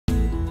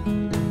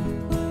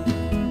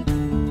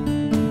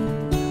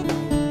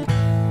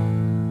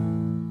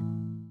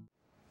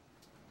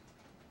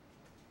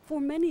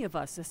many of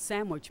us, a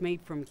sandwich made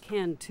from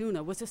canned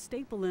tuna was a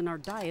staple in our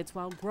diets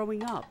while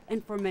growing up,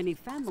 and for many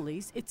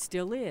families, it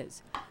still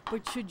is.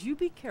 But should you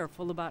be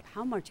careful about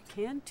how much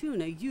canned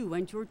tuna you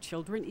and your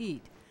children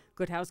eat?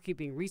 Good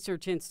Housekeeping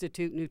Research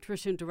Institute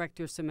Nutrition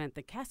Director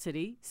Samantha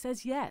Cassidy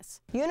says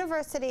yes.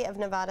 University of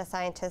Nevada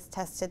scientists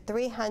tested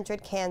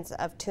 300 cans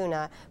of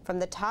tuna from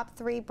the top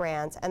 3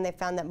 brands, and they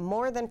found that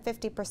more than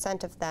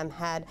 50% of them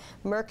had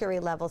mercury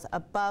levels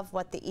above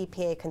what the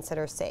EPA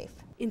considers safe.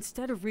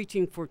 Instead of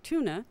reaching for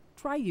tuna,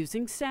 try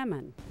using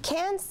salmon.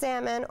 Canned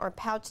salmon or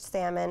pouched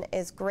salmon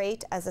is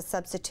great as a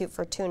substitute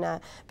for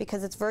tuna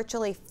because it's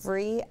virtually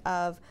free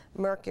of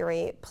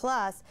mercury.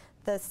 Plus,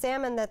 the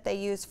salmon that they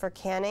use for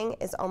canning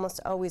is almost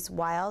always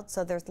wild,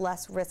 so there's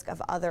less risk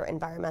of other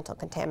environmental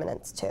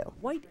contaminants too.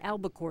 White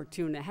albacore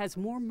tuna has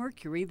more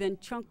mercury than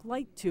chunk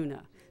light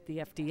tuna. The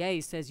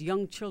FDA says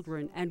young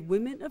children and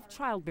women of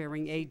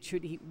childbearing age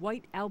should eat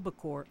white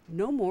albacore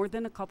no more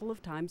than a couple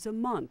of times a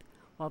month,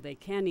 while they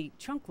can eat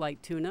chunk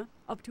light tuna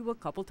up to a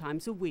couple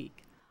times a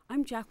week.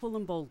 I'm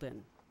Jacqueline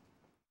Bolden.